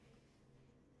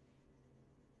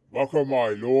Welcome,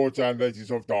 my lords and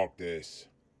ladies of darkness.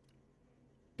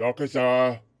 Darkest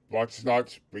Hour, Brightest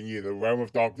Night, bring you the Realm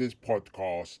of Darkness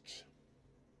podcast.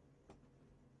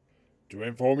 To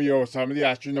inform you of some of the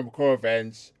astronomical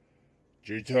events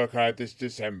due to occur this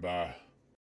December.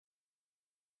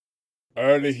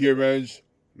 Early humans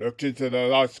looked into the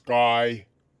night sky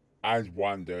and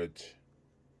wondered.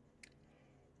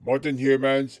 Modern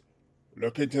humans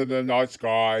look into the night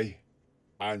sky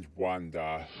and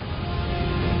wonder.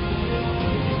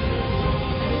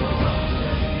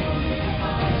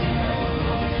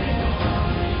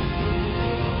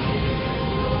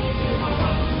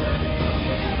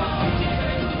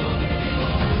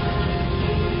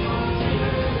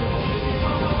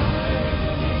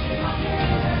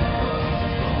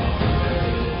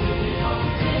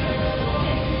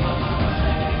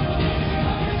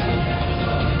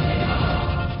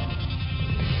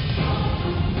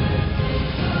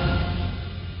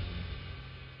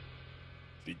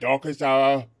 The Darkest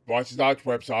Hour Brightest Night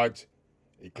website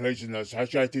includes an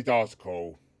associated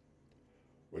article,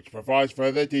 which provides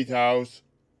further details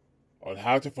on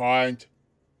how to find,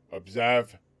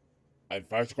 observe, and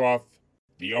photograph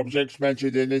the objects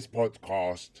mentioned in this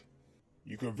podcast.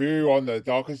 You can view on the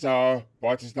Darkest Hour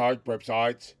Brightest Night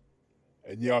website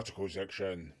in the article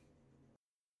section.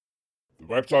 The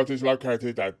website is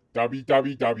located at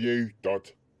www.dhbn.co.uk.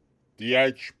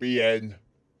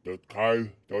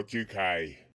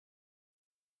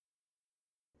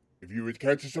 If you would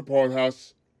care to support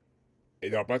us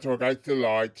in our battle against the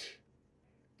light,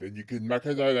 then you can make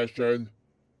a donation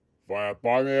via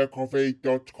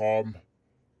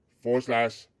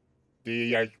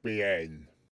buymeacoffee.com/DHBN.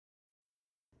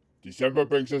 December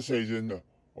brings a season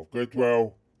of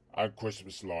goodwill and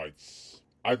Christmas lights,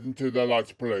 adding to the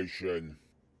light pollution.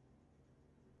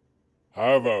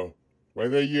 However,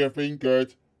 whether you have been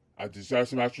good and deserve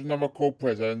some astronomical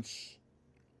presents,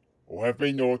 or have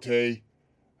been naughty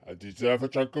and deserve a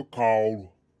chunk of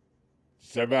coal,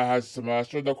 December has some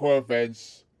astronomical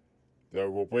events that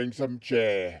will bring some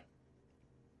cheer,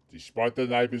 despite the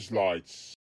neighbours'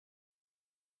 lights.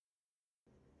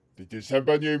 The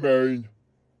December new moon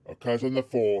occurs on the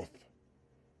 4th,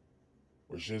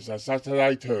 which is a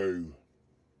Saturday too.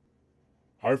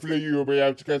 Hopefully you will be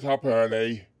able to get up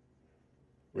early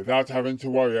without having to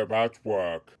worry about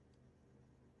work,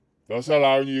 thus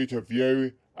allowing you to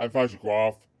view and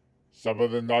photograph some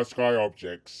of the night sky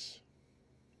objects.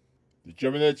 The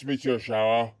Geminids meteor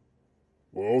shower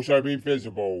will also be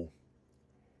visible,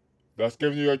 thus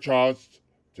giving you a chance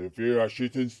to view a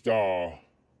shooting star.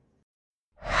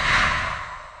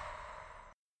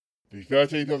 The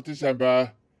 13th of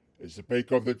December is the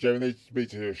peak of the Geminids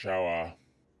meteor shower,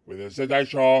 with a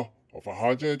ZHR of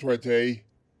 120.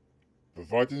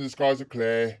 Providing the skies are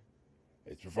clear,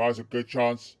 it provides a good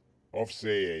chance of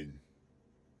seeing.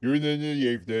 Viewing in the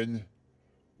evening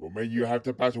will mean you have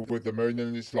to battle with the moon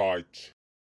and its light.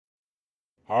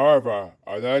 However,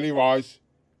 an early rise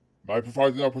may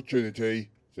provide an opportunity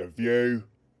to view,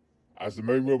 as the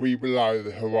moon will be below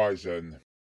the horizon.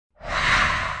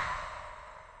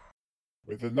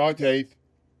 With the 19th,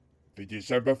 the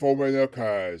December full moon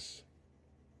occurs,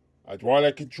 and while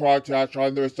it can try to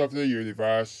outshine the rest of the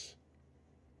universe,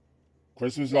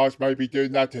 Christmas lights may be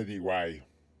doing that anyway.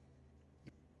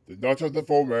 The night of the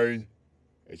full moon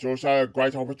is also a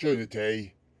great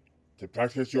opportunity to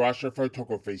practice your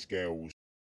astrophotography skills.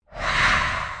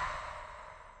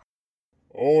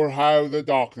 All hail the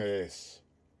darkness.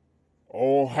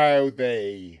 All hail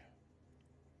thee.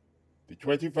 The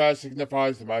 21st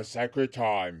signifies the most sacred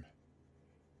time,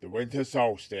 the winter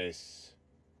solstice,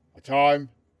 a time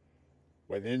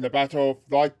when in the battle of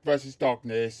light versus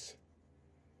darkness,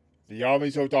 the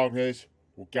armies of darkness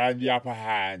will gain the upper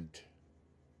hand.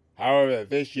 However,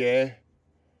 this year,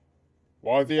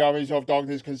 while the armies of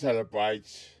darkness can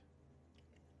celebrate,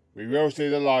 we will see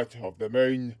the light of the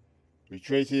moon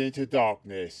retreating into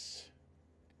darkness.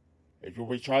 It will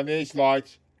be shining its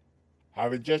light,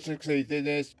 having just succeeded in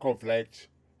its conflict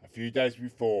a few days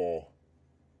before.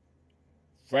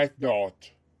 Fret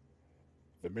not.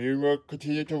 The moon will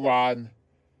continue to run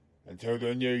until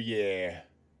the new year.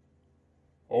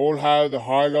 All hail the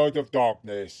High Lord of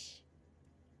Darkness.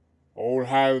 All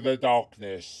hail the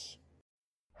darkness.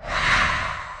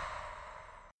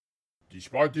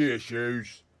 Despite the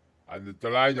issues and the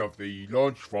delay of the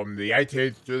launch from the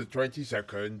 18th to the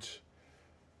 22nd,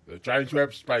 the James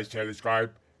Webb Space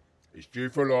Telescope is due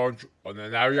for launch on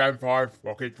an Ariane 5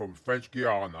 rocket from French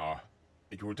Guiana.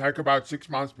 It will take about 6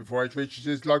 months before it reaches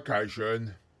its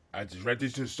location and is ready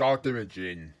to start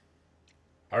imaging,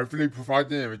 hopefully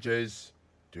providing the images,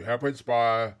 to help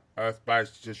inspire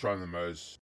Earth-based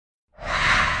astronomers.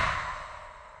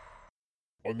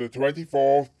 On the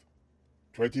 24th,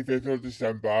 25th of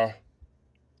December,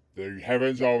 the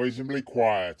heavens are reasonably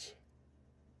quiet.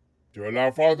 To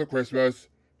allow Father Christmas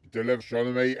to deliver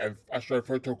astronomy and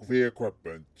astrophotography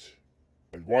equipment.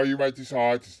 And while you may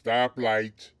decide to stay up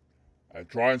late and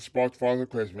try and spot Father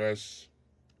Christmas,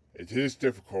 it is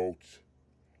difficult,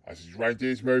 as his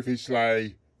reindeers move his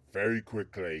sleigh very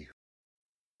quickly.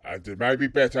 And it may be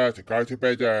better to go to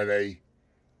bed early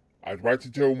and wait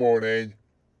until morning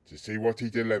to see what he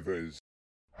delivers.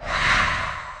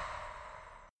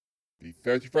 The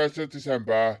 31st of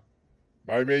December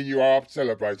may mean you are up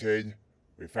celebrating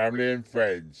with family and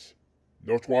friends,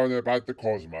 not worrying about the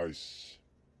cosmos.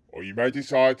 Or you may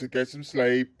decide to get some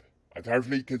sleep and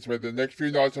hopefully can spend the next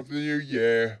few nights of the new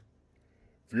year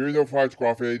viewing or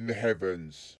photographing the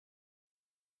heavens.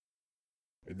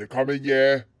 In the coming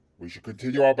year, we shall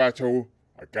continue our battle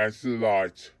against the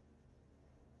light.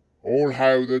 All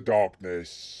hail the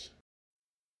darkness.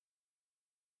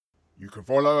 You can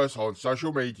follow us on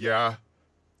social media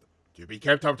to be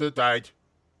kept up to date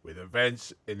with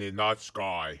events in the night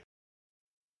sky.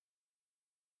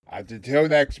 And until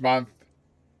next month,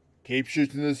 keep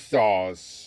shooting the stars.